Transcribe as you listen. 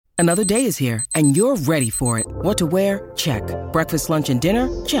Another day is here, and you're ready for it. What to wear? Check. Breakfast, lunch, and dinner?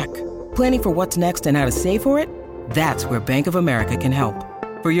 Check. Planning for what's next and how to save for it? That's where Bank of America can help.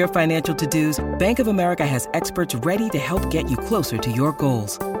 For your financial to-dos, Bank of America has experts ready to help get you closer to your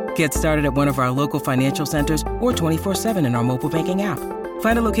goals. Get started at one of our local financial centers or 24/7 in our mobile banking app.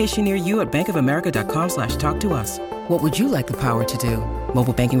 Find a location near you at bankofamerica.com/talktous. What would you like the power to do?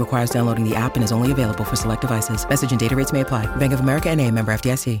 Mobile banking requires downloading the app and is only available for select devices. Message and data rates may apply. Bank of America N.A., member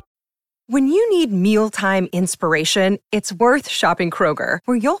FDIC. When you need mealtime inspiration, it's worth shopping Kroger,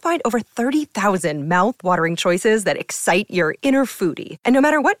 where you'll find over 30,000 mouth-watering choices that excite your inner foodie. And no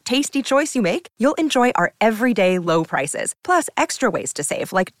matter what tasty choice you make, you'll enjoy our everyday low prices, plus extra ways to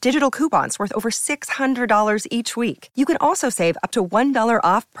save, like digital coupons worth over $600 each week. You can also save up to $1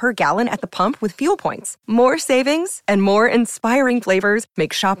 off per gallon at the pump with fuel points. More savings and more inspiring flavors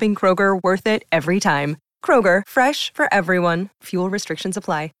make shopping Kroger worth it every time. Kroger, fresh for everyone. Fuel restrictions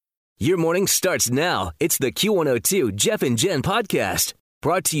apply. Your morning starts now. It's the Q102 Jeff and Jen podcast,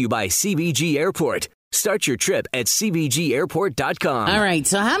 brought to you by CBG Airport. Start your trip at CBGAirport.com. All right,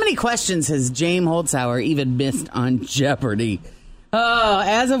 so how many questions has James Holzhauer even missed on Jeopardy? Oh,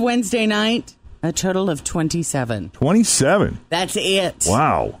 as of Wednesday night, a total of 27. 27? That's it.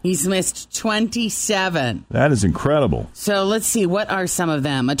 Wow. He's missed 27. That is incredible. So let's see, what are some of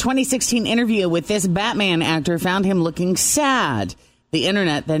them? A 2016 interview with this Batman actor found him looking sad. The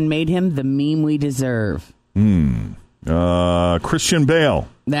internet then made him the meme we deserve. Christian Bale.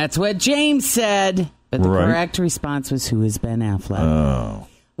 That's what James said. But the correct response was, who is Ben Affleck? Oh.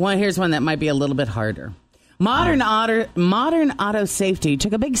 Well, here's one that might be a little bit harder. Modern auto safety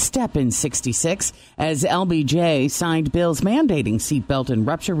took a big step in 1966 as LBJ signed bills mandating seatbelt and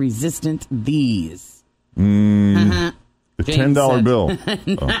rupture-resistant these. The $10 bill.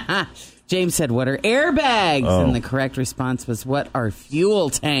 Oh. James said, what are airbags? Oh. And the correct response was, what are fuel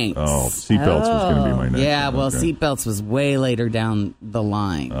tanks? Oh, seatbelts was going to be my next Yeah, one. well, Okay. seatbelts was way later down the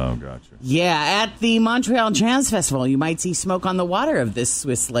line. Oh, gotcha. Yeah, at the Montreal Jazz Festival, you might see smoke on the water of this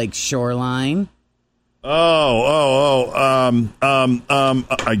Swiss Lake shoreline. I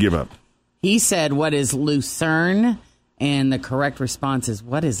give up. He said, what is Lucerne? And the correct response is,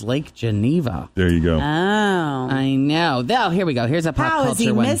 what is Lake Geneva? There you go. Oh. I know. Oh, here we go. Here's a pop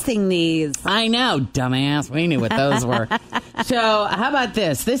culture one. How is he missing these? I know, dumbass. We knew what those were. So, how about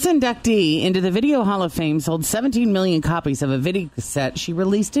this? This inductee into the Video Hall of Fame sold 17 million copies of a video cassette she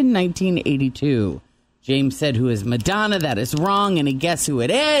released in 1982. James said, who is Madonna? That is wrong. And guess who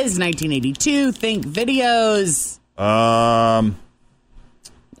it is? 1982. Think videos.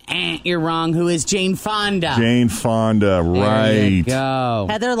 You're wrong. Who is Jane Fonda? Jane Fonda, right. There you go.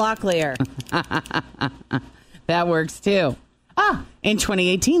 Heather Locklear. That works, too. In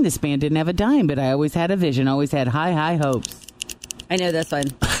 2018, this band didn't have a dime, but I always had a vision, always had high hopes. I know this one.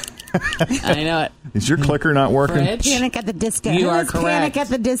 I know it. Is your clicker not working? Fridge? Panic at the Disco. You are Who is correct. Panic at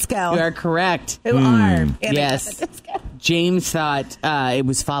the Disco. You are correct. Who are Panic Yes. at the Disco? James thought it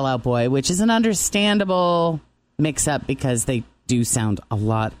was Fall Out Boy, which is an understandable mix-up because they do sound a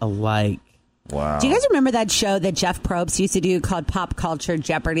lot alike. Wow. Do you guys remember that show that Jeff Probst used to do called Pop Culture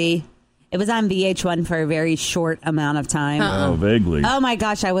Jeopardy? It was on VH1 for a very short amount of time. Oh, vaguely. Oh my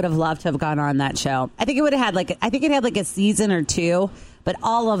gosh, I would have loved to have gone on that show. I think it would have had like a season or two, but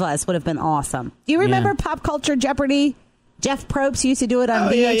all of us would have been awesome. Do you remember Pop Culture Jeopardy? Jeff Probst used to do it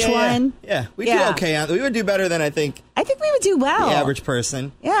on VH1. Yeah, we do okay. We would do better than I think we would do well. the average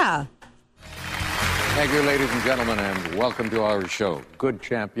person. Yeah. Thank you, ladies and gentlemen, and welcome to our show. Good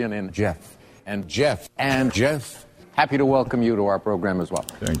champion in Jeff. And Jeff. And Jeff. Happy to welcome you to our program as well.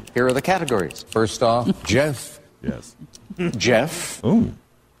 Thank you. Here are the categories. First off, Jeff. Yes. Jeff. Oh.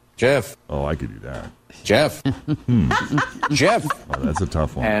 Jeff. Oh, I could do that. Jeff. Jeff. Oh, that's a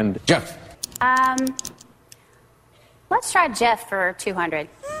tough one. And Jeff. Let's try Jeff for 200.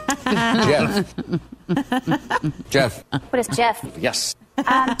 Jeff. Jeff. What is Jeff? Yes.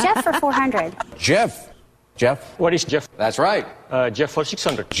 Jeff for 400. Jeff. Jeff. What is Jeff? That's right. Jeff for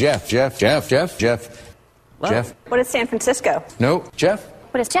 600. Jeff. Jeff. Jeff. What is San Francisco? No. Jeff.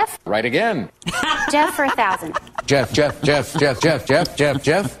 What is Jeff? Right again. Jeff for 1,000. Jeff.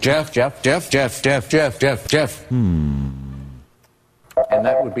 And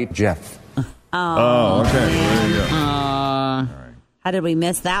that would be Jeff. Oh, okay. There you go. How did we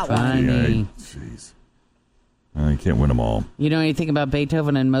miss that one? Funny. Jeez. You can't win them all. You know anything about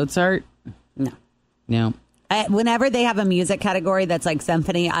Beethoven and Mozart? No. Whenever they have a music category that's like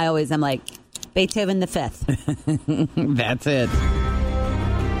symphony, I always am like, Beethoven the Fifth. That's it.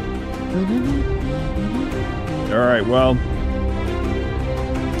 All right, well,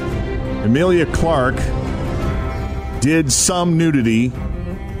 Emilia Clarke did some nudity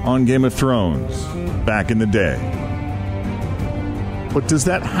on Game of Thrones back in the day. But does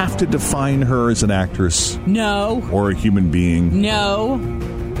that have to define her as an actress? No. Or a human being? No.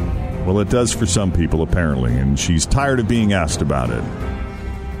 Well, it does for some people, apparently, and she's tired of being asked about it.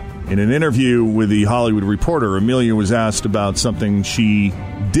 In an interview with The Hollywood Reporter, Amelia was asked about something she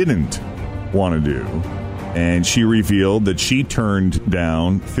didn't want to do, and she revealed that she turned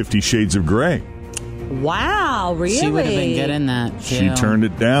down 50 Shades of Grey. Wow, really? She would have been good in that, too. She turned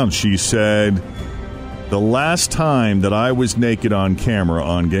it down. She said, the last time that I was naked on camera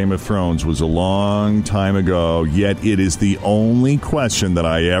on Game of Thrones was a long time ago, yet it is the only question that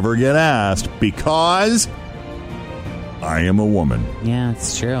I ever get asked because I am a woman. Yeah,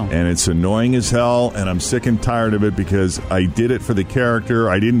 it's true. And it's annoying as hell, and I'm sick and tired of it because I did it for the character.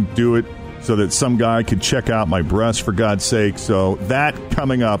 I didn't do it so that some guy could check out my breasts, for God's sake. So that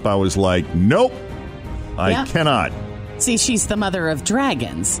coming up, I was like, nope, I cannot. See, she's the mother of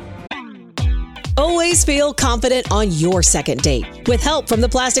dragons. Always feel confident on your second date. With help from the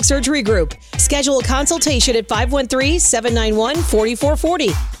Plastic Surgery Group. Schedule a consultation at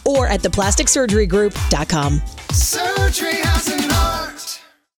 513-791-4440 or at theplasticsurgerygroup.com. Surgery has an art.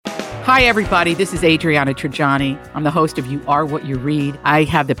 Hi, everybody. This is Adriana Trajani. I'm the host of You Are What You Read. I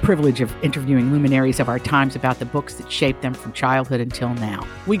have the privilege of interviewing luminaries of our times about the books that shaped them from childhood until now.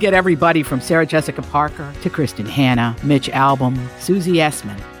 We get everybody from Sarah Jessica Parker to Kristen Hanna, Mitch Albom, Susie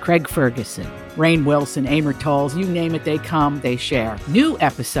Essman, Craig Ferguson, Rainn Wilson, Amor Tolls, you name it, they come, they share. New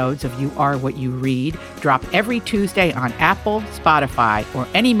episodes of You Are What You Read drop every Tuesday on Apple, Spotify, or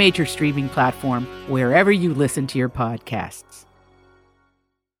any major streaming platform wherever you listen to your podcasts.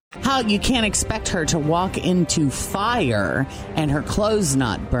 How you can't expect her to walk into fire and her clothes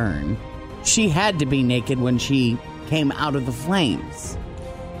not burn. She had to be naked when she came out of the flames.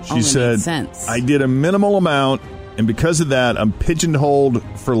 She said, I did a minimal amount, and because of that, I'm pigeonholed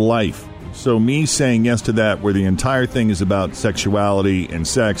for life. So me saying yes to that, where the entire thing is about sexuality and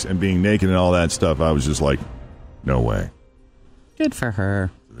sex and being naked and all that stuff, I was just like, no way. Good for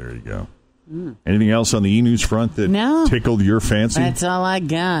her. There you go. Anything else on the E-News front that tickled your fancy? That's all I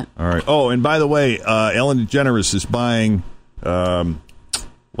got. All right. Oh, and by the way, Ellen DeGeneres is buying,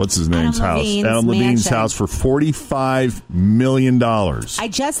 what's his name's house? Adam Levine's house for $45 million. I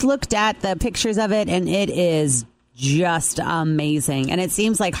just looked at the pictures of it, and it is just amazing. And it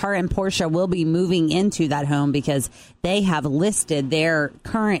seems like her and Portia will be moving into that home because they have listed their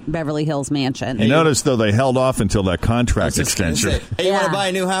current Beverly Hills mansion. You notice, though, they held off until that contract extension. Hey, you want to buy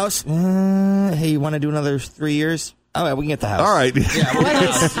a new house? Hey, you want to do another 3 years? Oh, yeah, we can get the house. All right. Yeah, we'll get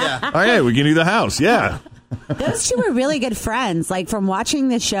the house. Yeah. All right, we can do the house. Yeah. Those two are really good friends. Like, from watching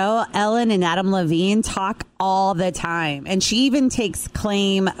the show, Ellen and Adam Levine talk all the time. And she even takes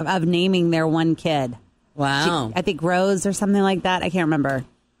claim of naming their one kid. Wow. I think Rose or something like that. I can't remember.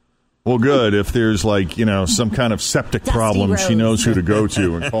 Well, good. If there's, like, you know, some kind of septic problem, Rose. she knows who to go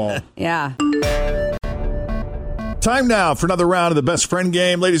to and call. Yeah. Time now for another round of the Best Friend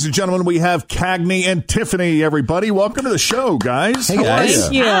Game. Ladies and gentlemen, we have Cagney and Tiffany, everybody. Welcome to the show, guys. Hey, guys.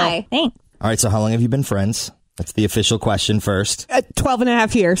 Thank you. Hi. Thanks. All right, so how long have you been friends? That's the official question first. 12 and a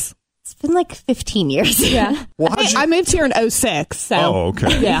half years. It's been like 15 years. Yeah. Well, I moved here in 2006. So. Oh,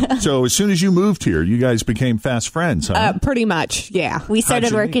 okay. Yeah. So as soon as you moved here, you guys became fast friends, huh? Pretty much, yeah. We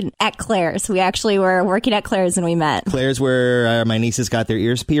started working at Claire's. We actually were working at Claire's and we met. Claire's where my nieces got their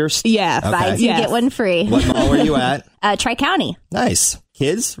ears pierced? Yes. Okay. Buy two, get one free. What mall were you at? Tri-County. Nice.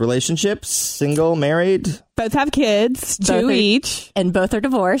 Kids, relationships, single, married? Both have kids, two each. And both are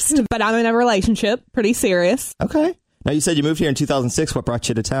divorced. But I'm in a relationship, pretty serious. Okay. Now, you said you moved here in 2006. What brought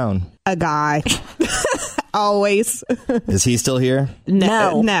you to town? A guy. Always. Is he still here?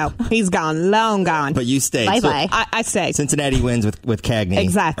 No. He's gone. Long gone. But you stayed. Bye-bye. So I stayed. Cincinnati wins with Cagney.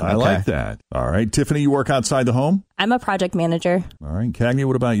 Exactly. I like that. All right. Tiffany, you work outside the home? I'm a project manager. All right. Cagney,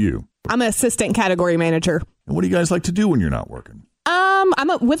 what about you? I'm an assistant category manager. And what do you guys like to do when you're not working? I'm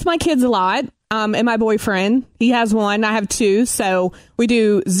with my kids a lot. And my boyfriend, he has one. I have two. So we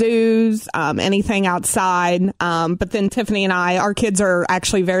do zoos, anything outside. But then Tiffany and our kids are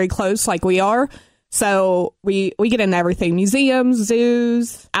actually very close like we are. So we get into everything. Museums,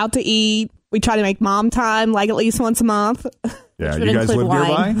 zoos, out to eat. We try to make mom time like at least once a month. Yeah, you guys live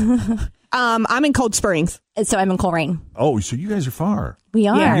nearby? I'm in Cold Springs. So I'm in Coleraine. Oh, so you guys are far. We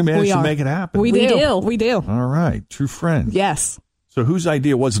are. Yeah, you managed to make it happen. We do. All right. True friends. Yes. So whose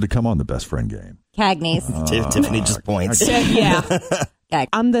idea was it to come on the Best Friend Game? Cagney's. Tiffany just points. Yeah.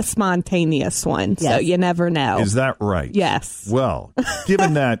 I'm the spontaneous one, so you never know. Is that right? Yes. Well,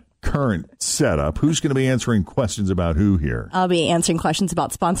 given that current setup. Who's going to be answering questions about who here? I'll be answering questions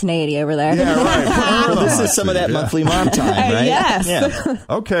about spontaneity over there. Yeah, right. Well, this is some of that monthly mom time, right? Yes. Yeah.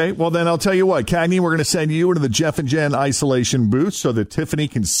 Okay, well then I'll tell you what, Cagney, we're going to send you into the Jeff and Jen isolation booth so that Tiffany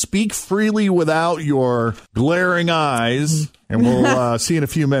can speak freely without your glaring eyes, and we'll see you in a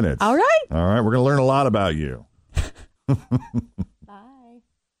few minutes. All right. All right, we're going to learn a lot about you.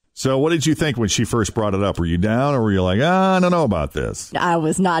 So what did you think when she first brought it up? Were you down, or were you like, I don't know about this? I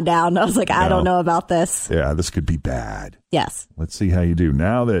was not down. I was like, I don't know about this. Yeah, this could be bad. Yes. Let's see how you do.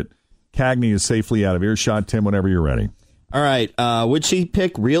 Now that Cagney is safely out of earshot, Tim, whenever you're ready. All right. Would she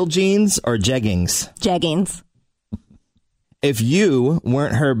pick real jeans or jeggings? Jeggings. If you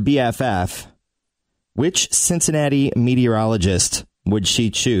weren't her BFF, which Cincinnati meteorologist would she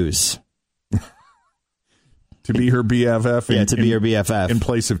choose? To be her BFF? Yeah, to be her BFF. In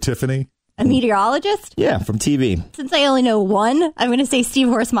place of Tiffany? A meteorologist? Yeah, from TV. Since I only know one, I'm going to say Steve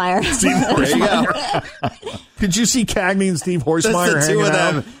Horsemeyer. There you go. Did you see Cagney and Steve Horsemeyer Just the two hanging of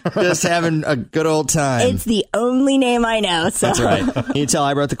out? them just having a good old time. It's the only name I know. So. That's right. Can you tell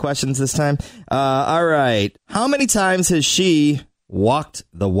I wrote the questions this time? All right. How many times has she walked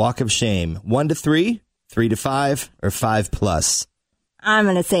the walk of shame? 1 to 3, 3 to 5, or 5+? I'm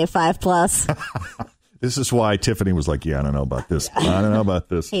going to say 5+. This is why Tiffany was like, I don't know about this. I don't know about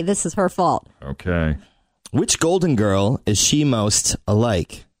this. Hey, this is her fault. Okay. Which Golden Girl is she most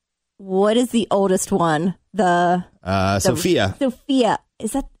alike? What is the oldest one? The Sophia. Sophia.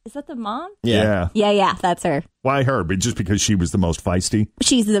 Is that the mom? Yeah. Yeah, that's her. Why her? But just because she was the most feisty?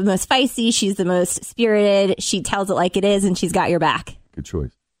 She's the most feisty. She's the most spirited. She tells it like it is, and she's got your back. Good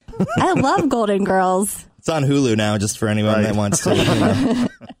choice. I love Golden Girls. It's on Hulu now, just for anyone that wants to.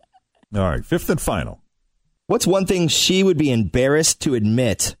 All right. Fifth and final. What's one thing she would be embarrassed to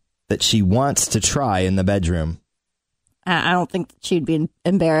admit that she wants to try in the bedroom? I don't think she'd be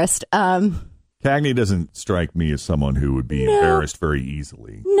embarrassed. Cagney doesn't strike me as someone who would be embarrassed very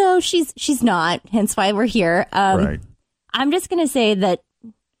easily. No, she's not. Hence why we're here. Right. I'm just going to say that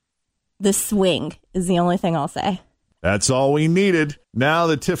the swing is the only thing I'll say. That's all we needed. Now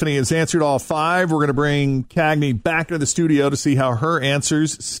that Tiffany has answered all 5, we're going to bring Cagney back into the studio to see how her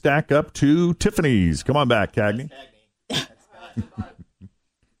answers stack up to Tiffany's. Come on back, Cagney.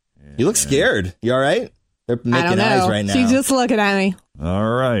 You look scared. You all right? They're making eyes right now. She's just looking at me.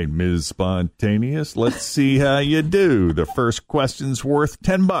 All right, Ms. Spontaneous. Let's see how you do. The first question's worth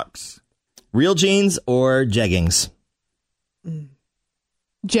 $10. Real jeans or jeggings?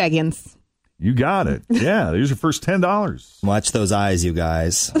 Jeggings. You got it. Yeah, there's your first $10. Watch those eyes, you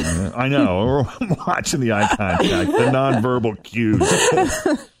guys. I know. We're watching the eye contact, the nonverbal cues.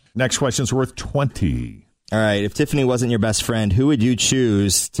 Next question's worth $20. All right. If Tiffany wasn't your best friend, who would you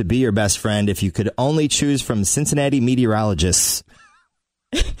choose to be your best friend if you could only choose from Cincinnati meteorologists?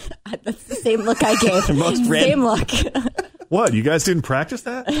 That's the same look I gave. Same look. What? You guys didn't practice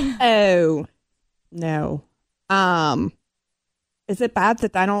that? Oh, no. Is it bad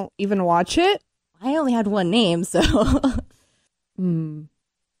that I don't even watch it? I only had one name, so. I don't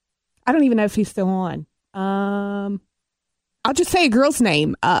even know if he's still on. I'll just say a girl's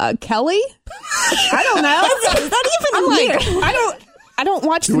name. Kelly? I don't know. Is that even weird? I don't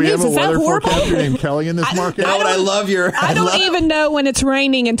watch the Do we news. have a Is that weather horrible? forecaster named Kelly in this market? I love your. I don't even know when it's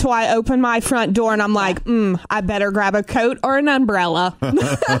raining until I open my front door and I'm like, I better grab a coat or an umbrella.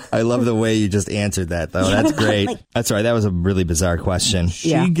 I love the way you just answered that, though. That's great. That's right. That was a really bizarre question.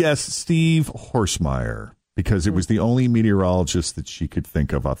 She guessed Steve Horsemeyer because it was the only meteorologist that she could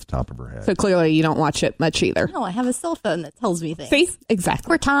think of off the top of her head. So clearly you don't watch it much either. No, I have a cell phone that tells me things. See?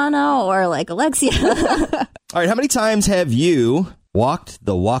 Exactly. Cortana or like Alexia. All right. How many times have you walked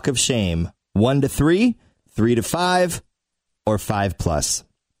the walk of shame? 1 to 3, 3 to 5, or 5+?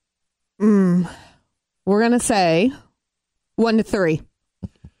 We're going to say 1 to 3.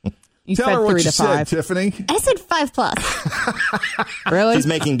 You Tell said her what 3 you to 5. said, Tiffany. I said 5+. Really? She's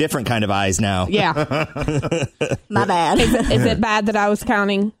making different kind of eyes now. Yeah. My bad. Is it bad that I was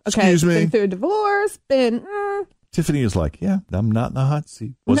counting? Okay. Excuse me? Been through a divorce, been... Tiffany is like, yeah, I'm not in the hot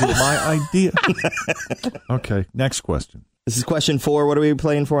seat. Wasn't my idea. Okay, next question. This is question 4. What are we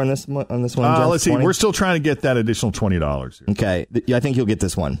playing for on this one? Jeff? Let's see. 20? We're still trying to get that additional $20 here. Okay. I think you'll get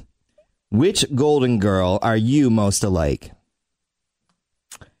this one. Which Golden Girl are you most alike?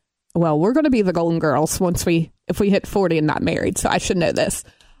 Well, we're going to be the Golden Girls if we hit 40 and not married, so I should know this.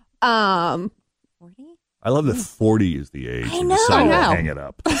 40? I love that 40 is the age. I know. Decided to hang it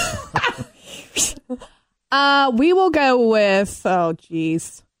up. We will go with,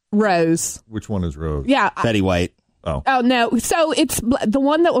 Rose. Which one is Rose? Yeah. Betty White. Oh. Oh, no. So it's the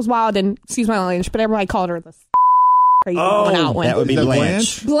one that was wild and, excuse my language, but everybody called her the crazy going out one. That would be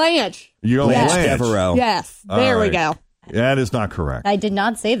Blanche. Blanche. You go Blanche Blanche. Devereaux. Yes. All There we right. go. That is not correct. I did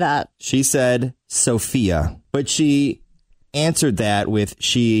not say that. She said Sophia, but she answered that with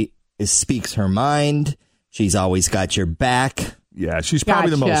she speaks her mind. She's always got your back. Yeah, she's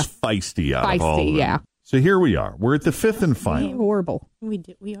probably the Gotcha. most feisty out of all of them. Feisty, yeah. So here we are. We're at the fifth and final. Horrible. We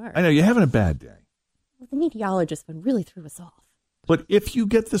are. I know, you're having a bad day. The meteorologist one really threw us off. But if you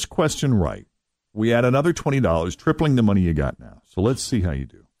get this question right, we add another $20, tripling the money you got now. So let's see how you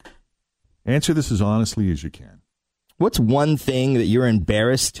do. Answer this as honestly as you can. What's one thing that you're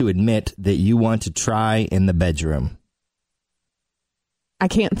embarrassed to admit that you want to try in the bedroom? I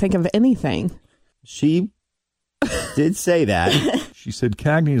can't think of anything. She did say that. She said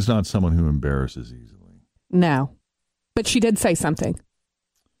Cagney is not someone who embarrasses easily. No. But she did say something.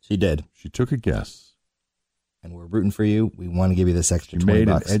 She did. She took a guess. And we're rooting for you. We want to give you this extra She 20 made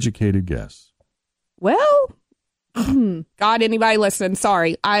bucks. an educated guess. Well, God, anybody listening,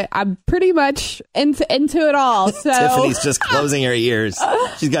 sorry. I'm pretty much into it all. So Tiffany's just closing her ears.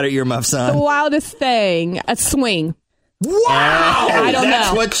 She's got her earmuffs the on. wildest thing, a swing. Wow! I don't That's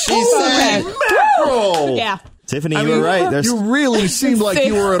know. what she said. Mackerel! Yeah. Tiffany, I you mean, were right. There's you really seemed like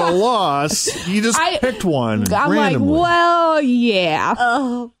you were at a loss. You just picked one I'm randomly. like, well, yeah.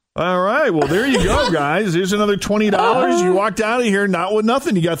 Oh. All right. Well, there you go, guys. Here's another $20. You walked out of here not with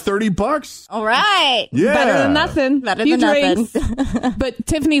nothing. You got $30. All right. Yeah. Better than nothing. Better Few than drinks. nothing. But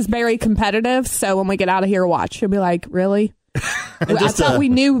Tiffany's very competitive, so when we get out of here, watch. She'll be like, really? I thought we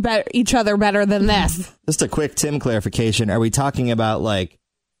knew each other better than this. just a quick Tim clarification. Are we talking about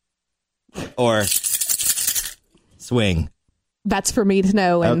or swing? That's for me to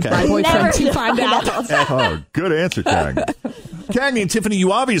know and Okay. my boyfriend to find out. Oh, good answer, Cagney. Cagney and Tiffany,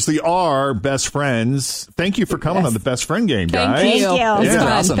 you obviously are best friends. Thank you for coming on the best friend game, guys. Thank you. Thank you. It's Yeah.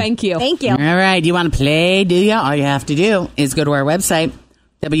 fun. Awesome. Thank you. Thank you. All right. You want to play, do you? All you have to do is go to our website,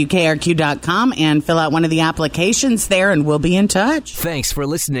 WKRQ.com, and fill out one of the applications there, and we'll be in touch. Thanks for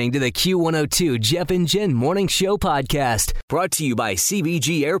listening to the Q102 Jeff and Jen Morning Show podcast, brought to you by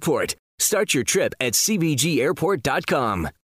CBG Airport. Start your trip at CBGAirport.com.